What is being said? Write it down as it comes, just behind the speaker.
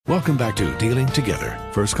Welcome back to Dealing Together.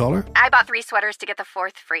 First caller? I bought 3 sweaters to get the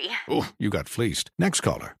 4th free. Oh, you got fleeced. Next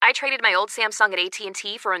caller? I traded my old Samsung at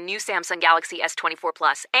AT&T for a new Samsung Galaxy S24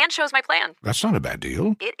 Plus and shows my plan. That's not a bad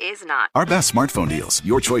deal. It is not. Our best smartphone deals.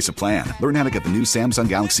 Your choice of plan. Learn how to get the new Samsung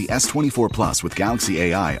Galaxy S24 Plus with Galaxy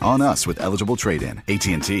AI on us with eligible trade-in.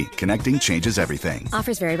 AT&T. Connecting changes everything.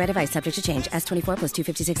 Offers vary by device. Subject to change. S24 plus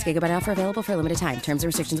 256 gigabyte offer available for a limited time. Terms and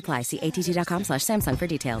restrictions apply. See att.com/Samsung for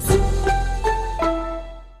details.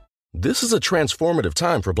 This is a transformative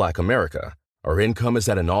time for Black America. Our income is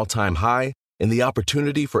at an all-time high, and the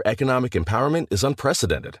opportunity for economic empowerment is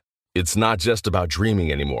unprecedented. It's not just about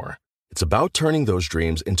dreaming anymore. It's about turning those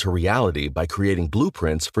dreams into reality by creating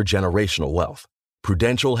blueprints for generational wealth.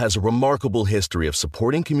 Prudential has a remarkable history of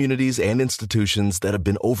supporting communities and institutions that have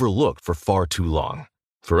been overlooked for far too long.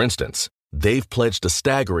 For instance, they've pledged a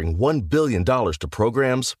staggering $1 billion to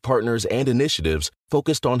programs, partners, and initiatives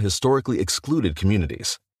focused on historically excluded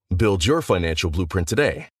communities. Build your financial blueprint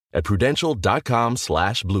today at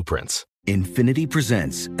prudential.com/blueprints. Infiniti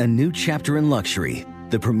presents a new chapter in luxury,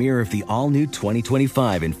 the premiere of the all-new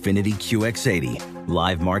 2025 Infiniti QX80,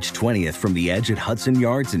 live March 20th from the Edge at Hudson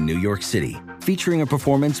Yards in New York City, featuring a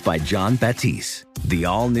performance by John Batiste. The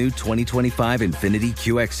all-new 2025 Infiniti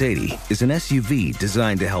QX80 is an SUV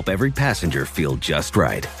designed to help every passenger feel just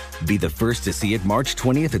right. Be the first to see it March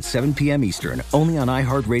 20th at 7 p.m. Eastern, only on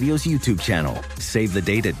iHeartRadio's YouTube channel. Save the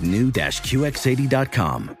date at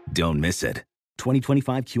new-QX80.com. Don't miss it.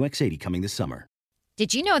 2025 QX80 coming this summer.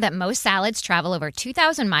 Did you know that most salads travel over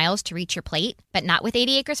 2,000 miles to reach your plate? But not with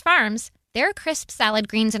 80 Acres Farms. Their crisp salad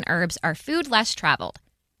greens and herbs are food less traveled,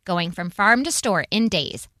 going from farm to store in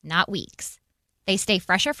days, not weeks. They stay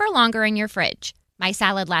fresher for longer in your fridge. My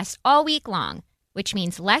salad lasts all week long, which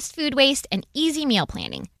means less food waste and easy meal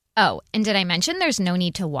planning. Oh, and did I mention there's no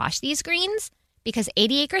need to wash these greens? Because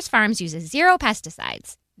 80 Acres Farms uses 0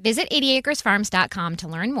 pesticides. Visit 80acresfarms.com to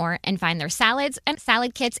learn more and find their salads and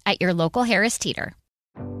salad kits at your local Harris Teeter.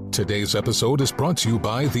 Today's episode is brought to you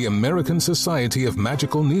by the American Society of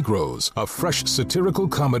Magical Negroes, a fresh satirical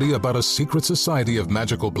comedy about a secret society of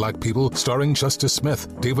magical black people starring Justice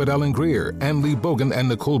Smith, David Allen Greer, Ann Lee Bogan, and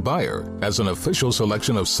Nicole Byer. As an official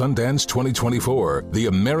selection of Sundance 2024, the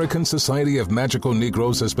American Society of Magical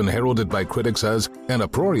Negroes has been heralded by critics as an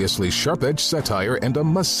uproariously sharp-edged satire and a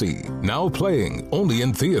must-see. Now playing only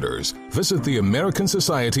in theaters. Visit the American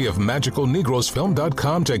Society of Magical Negroes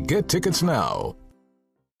Film.com to get tickets now.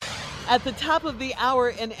 At the top of the hour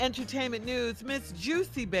in entertainment news, Miss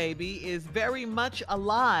Juicy Baby is very much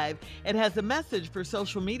alive. It has a message for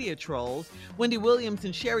social media trolls. Wendy Williams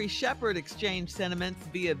and Sherry Shepherd exchanged sentiments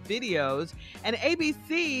via videos. And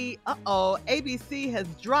ABC has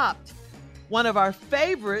dropped one of our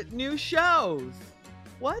favorite new shows.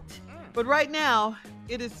 What? But right now,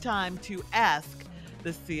 it is time to ask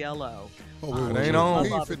the CLO. Oh, it ain't on.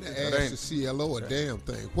 We ain't finna ask the CLO a damn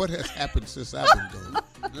thing. What has happened since I've been gone?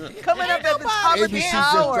 Coming up at the top of the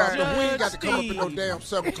hour. Just dropped we ain't got to come up at no damn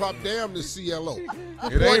 7 o'clock. Damn the CLO.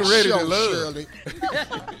 It ain't ready to love. Shirley.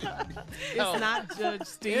 It's not Judge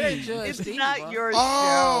Steve. It's Steve, not your show.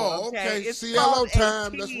 Oh, okay. It's CLO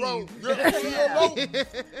time. Let's roll. CLO.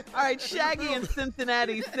 All right. Shaggy in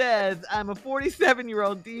Cincinnati says, I'm a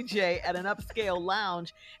 47-year-old DJ at an upscale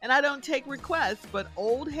lounge, and I don't take requests, but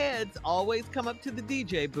old heads always come up to the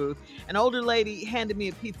DJ booth. An older lady handed me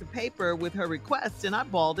a piece of paper with her request, and I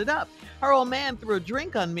balled it up. Her old man threw a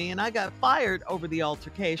drink on me, and I got fired over the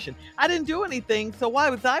altercation. I didn't do anything, so why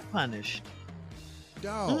was I punished?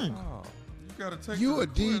 Dog. You a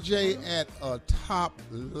DJ at a top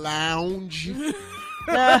lounge?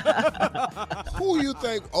 Who you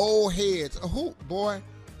think old heads? Who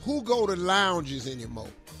go to lounges anymore?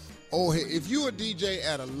 Old head. If you a DJ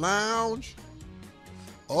at a lounge,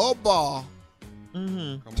 or bar,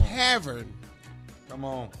 tavern, come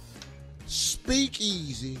on,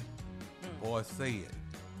 speakeasy, boy, say it.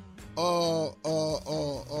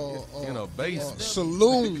 In a basement,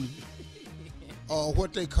 saloon.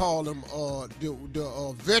 What they call them, the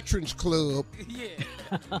Veterans Club,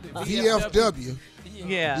 VFW.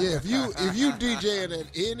 Yeah. If you DJing at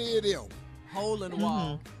any of them, hole in the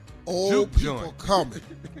wall, old people coming,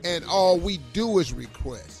 and all we do is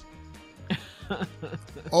request.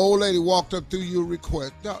 Old lady walked up through your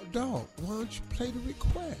request. Dog, why don't you play the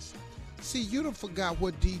request? See, you done forgot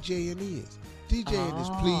what DJing is. DJing is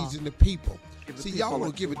pleasing the people. See, y'all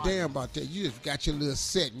don't give a damn about that. You just got your little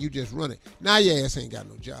set and you just run it. Now your ass ain't got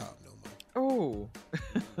no job no more.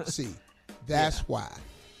 Oh. See, that's why.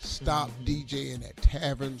 Stop DJing at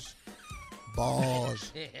taverns,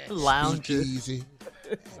 bars, lounges, speakeasy,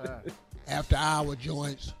 after-hour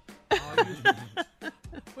joints.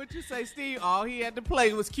 What you say, Steve? All he had to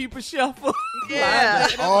play was Cupid Shuffle. Yeah.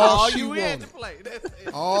 That's All she you had wanted. to play. That's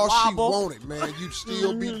it. All she Wobble. wanted, man. You'd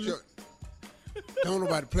still be don't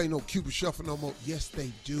nobody play no Cupid Shuffle no more. Yes,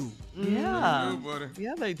 they do. Yeah. Good, buddy.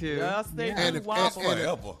 Yeah, they do. Yes, they Yeah. do. And if, Wobble. and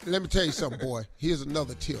Forever. let me tell you something, boy. Here's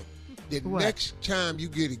another tip. The What? next time you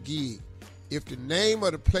get a gig, if the name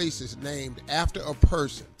of the place is named after a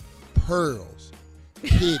person, Pearls,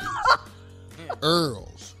 Kitties,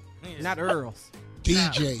 Earls, Not Earls.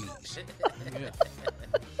 DJs,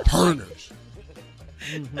 Turners,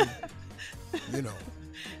 you know.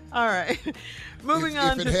 All right. Moving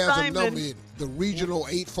on if it to has Simon. a number in it, the regional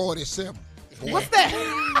 847. Boy, What's that?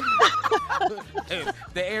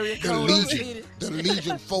 the area the code.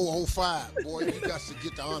 Legion 405. Boy, you got to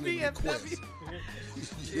get the honor request.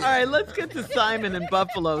 All right, let's get to Simon in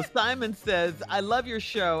Buffalo. Simon says, I love your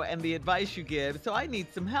show and the advice you give, so I need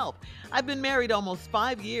some help. I've been married almost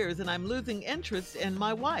 5 years and I'm losing interest in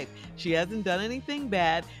my wife. She hasn't done anything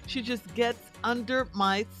bad. She just gets under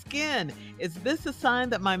my skin. Is this a sign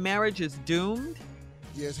that my marriage is doomed?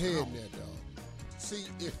 Yes, head in there, dog. See,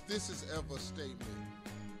 if this is ever a statement,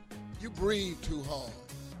 you breathe too hard.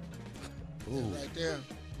 And right there,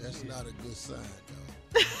 that's not a good sign,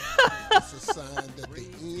 dog. It's a sign that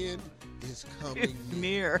the end is coming It's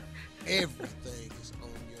near. Everything is on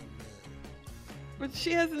your nerve. But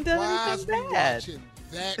she hasn't done Why anything is we bad. watching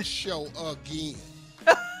that show again?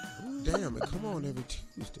 Damn it, come on every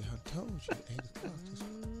Tuesday. I told you, 8 o'clock.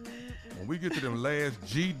 When we get to them last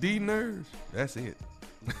GD nerves, that's it.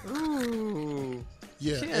 Ooh.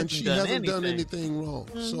 Yeah, She and she hasn't hasn't done done anything wrong.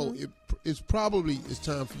 So it's probably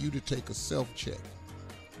time for you to take a self-check.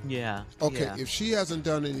 Yeah. Okay, yeah. if she hasn't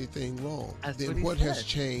done anything wrong, That's then what what he has said.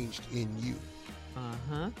 changed in you?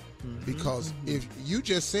 Uh-huh. Because if you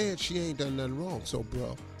just said she ain't done nothing wrong, so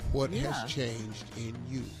bro, what Yeah. has changed in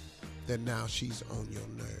you that now she's on your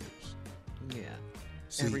nerves? Yeah.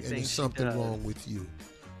 See, Everything and there's she something does. wrong with you.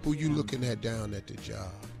 Who you looking at down at the job?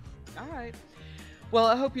 All right. Well,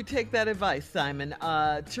 I hope you take that advice, Simon.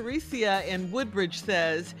 Teresia in Woodbridge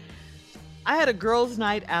says, I had a girls'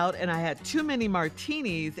 night out and I had too many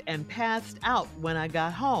martinis and passed out when I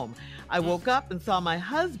got home. I woke up and saw my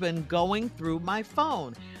husband going through my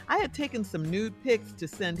phone. I had taken some nude pics to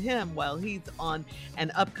send him while he's on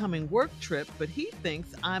an upcoming work trip, but he thinks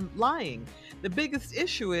I'm lying. The biggest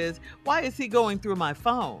issue is, why is he going through my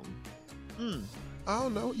phone? I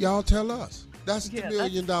don't know. Y'all tell us. That's the Yeah,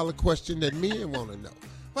 $1 million question that men want to know.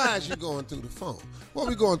 Why is you going through the phone? Well,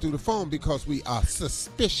 we're going through the phone because we are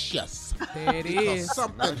suspicious. There it Because is.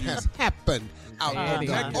 something has happened out There of it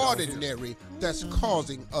the is. ordinary that's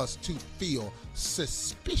causing us to feel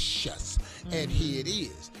suspicious. And here it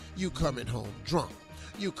is. You coming home drunk.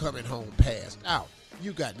 You coming home passed out.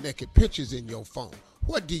 You got naked pictures in your phone.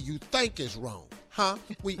 What do you think is wrong? Huh?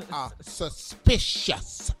 We are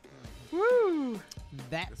suspicious. Woo!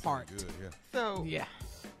 That part. Good, yeah. So, Yeah.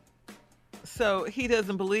 so he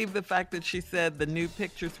doesn't believe the fact that she said the nude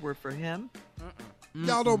pictures were for him?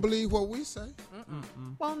 Y'all don't believe what we say?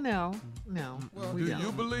 Well, no. Well, we do don't.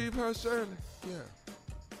 you believe her, Shirley? Yeah.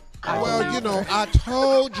 Well, you know, I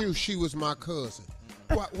told you she was my cousin.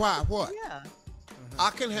 Why? What? Yeah. I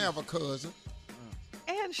can have a cousin.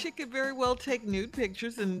 And she could very well take nude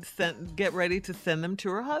pictures and get ready to send them to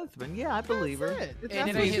her husband. Yeah, I believe her. it. That's And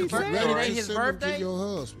it what ain't she his said. birthday? Ready It ain't to his send them birthday? to your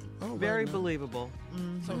husband. All right, Very now. believable.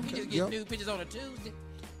 So he just get Yep. nude pictures on a Tuesday.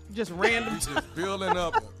 Just random. We just building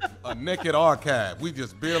up a naked archive. We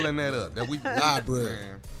just building that up. That we Library.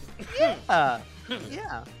 Man.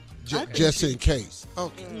 Yeah. Just in case.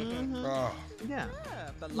 Okay. Oh, Yeah. Yeah,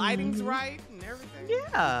 the lighting's right and everything.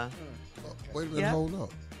 Yeah. Wait a minute. Yeah. Hold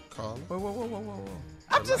up, Carla. whoa.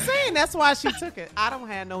 I'm just saying that's why she took it. I don't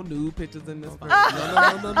have no nude pictures in this phone. No.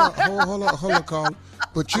 Hold on, Carla.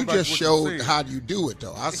 But you I'm like, just what you showed said. how you do it,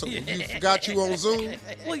 though. I saw you forgot you on Zoom.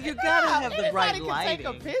 Well, you gotta have the right Anybody can lighting. take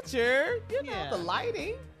a picture. You know, Yeah. the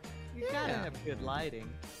lighting. You gotta have good lighting.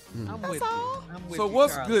 I'm That's with all. you. I'm with So you,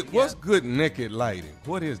 what's Carla. good? Yeah. What's good naked lighting?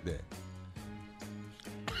 What is that?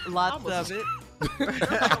 Lots of it.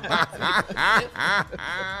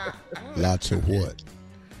 Lots of what?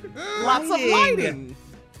 Lots of Lighting. lighting.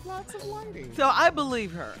 Lots of lighting. So I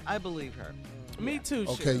believe her. Me too.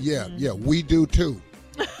 Okay, yeah, we do too.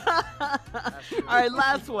 All right,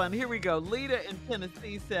 last one. Here we go. Lita in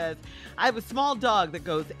Tennessee says, I have a small dog that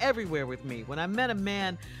goes everywhere with me. When I met the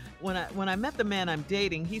man I'm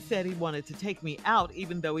dating, he said he wanted to take me out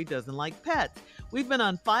even though he doesn't like pets. We've been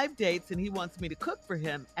on 5 dates and he wants me to cook for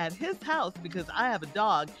him at his house because I have a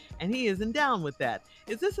dog and he isn't down with that.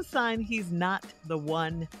 Is this a sign he's not the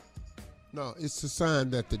one? No, it's a sign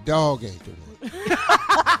that the dog ain't the one.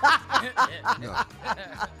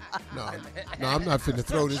 No, I'm not finna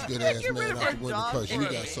throw this good ass man out the window because you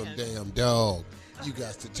got some damn dog you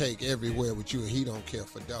got to take everywhere with you, and he don't care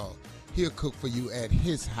for dog. He'll cook for you at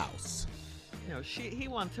his house. You know, he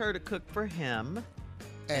wants her to cook for him,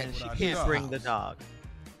 and she at can't his bring house. the dog.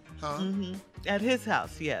 Huh? Mm-hmm. At his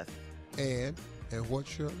house, yes. And what,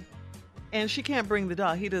 Shirley? And she can't bring the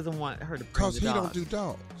dog. He doesn't want her to bring the dog. Because he don't do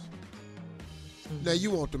dogs. Now,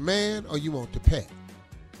 you want the man or you want the pet?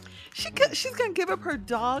 She's going to give up her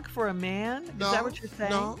dog for a man? Is that what you're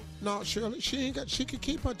saying? No, Shirley. She could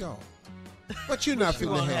keep her dog. But you're not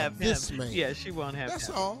finna have this him. man. Yeah, she won't have That's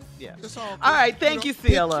him. all. Yeah. That's all. All right, thank you,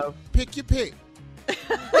 CLO. Pick your pick.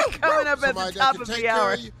 Coming up at the top of the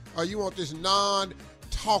hour. Or you want this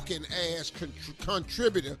non-talking ass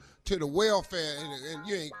contributor to the welfare, and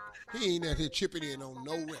he ain't out here chipping in on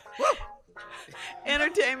no rent.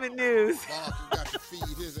 Entertainment news. Got to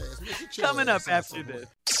feed his ass. Coming up after this.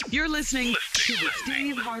 You're listening to the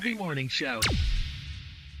Steve Harvey Morning Show.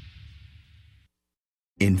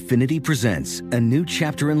 Infinity presents a new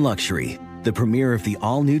chapter in luxury, the premiere of the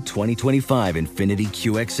all-new 2025 Infinity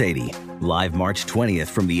QX80, live March 20th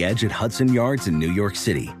from the Edge at Hudson Yards in New York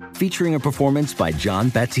City, featuring a performance by John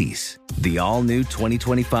Batiste. The all-new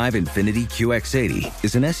 2025 Infinity QX80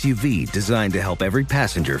 is an SUV designed to help every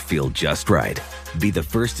passenger feel just right. Be the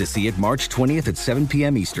first to see it March 20th at 7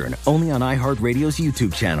 p.m. Eastern, only on iHeartRadio's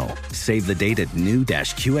YouTube channel. Save the date at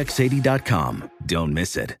new-QX80.com. Don't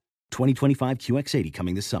miss it. 2025 QX80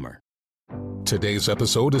 coming this summer. Today's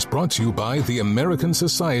episode is brought to you by the American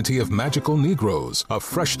Society of Magical Negroes, a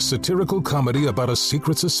fresh satirical comedy about a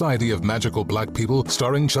secret society of magical black people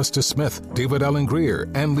starring Justice Smith, David Allen Greer,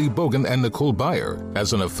 Ann Lee Bogan, and Nicole Byer.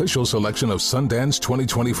 As an official selection of Sundance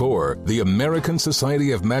 2024, the American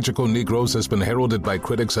Society of Magical Negroes has been heralded by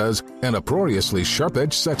critics as an uproariously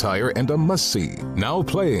sharp-edged satire and a must-see. Now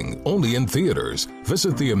playing only in theaters.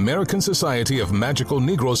 Visit the American Society of Magical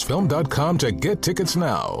Negroes Film.com to get tickets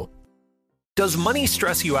now. Does money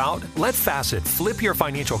stress you out? Let Facet flip your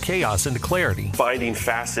financial chaos into clarity. Finding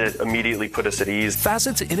Facet immediately put us at ease.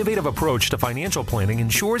 Facet's innovative approach to financial planning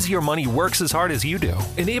ensures your money works as hard as you do,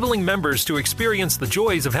 enabling members to experience the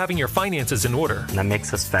joys of having your finances in order. That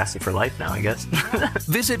makes us Facet for life now, I guess.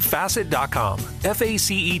 Visit Facet.com,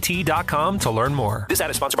 FACET.com to learn more. This ad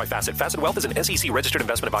is sponsored by Facet. Facet Wealth is an SEC registered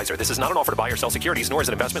investment advisor. This is not an offer to buy or sell securities, nor is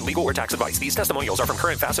it investment, legal, or tax advice. These testimonials are from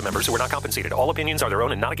current Facet members who are not compensated. All opinions are their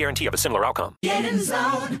own and not a guarantee of a similar outcome. Get in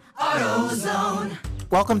zone, AutoZone.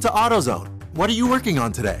 Welcome to AutoZone. What are you working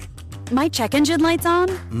on today? My check engine light's on?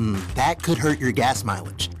 That could hurt your gas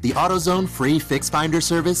mileage. The AutoZone free Fix Finder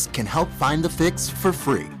service can help find the fix for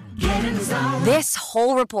free. Get in zone. This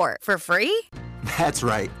whole report for free? That's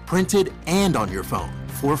right. Printed and on your phone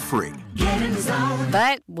for free. Get in zone.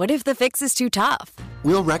 But what if the fix is too tough?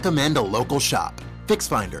 We'll recommend a local shop. Fix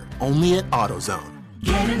Finder, only at AutoZone.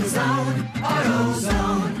 Get in zone,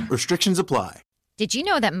 AutoZone. Restrictions apply. Did you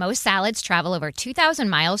know that most salads travel over 2,000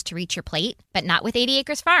 miles to reach your plate? But not with 80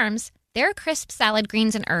 Acres Farms. Their crisp salad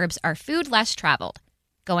greens and herbs are food less traveled,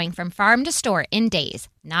 going from farm to store in days,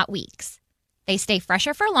 not weeks. They stay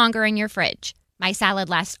fresher for longer in your fridge. My salad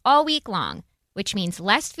lasts all week long, which means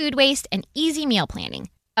less food waste and easy meal planning.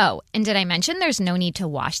 Oh, and did I mention there's no need to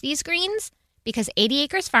wash these greens? Because 80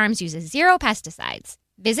 Acres Farms uses 0 pesticides.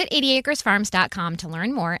 Visit 80acresfarms.com to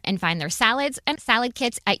learn more and find their salads and salad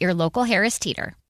kits at your local Harris Teeter.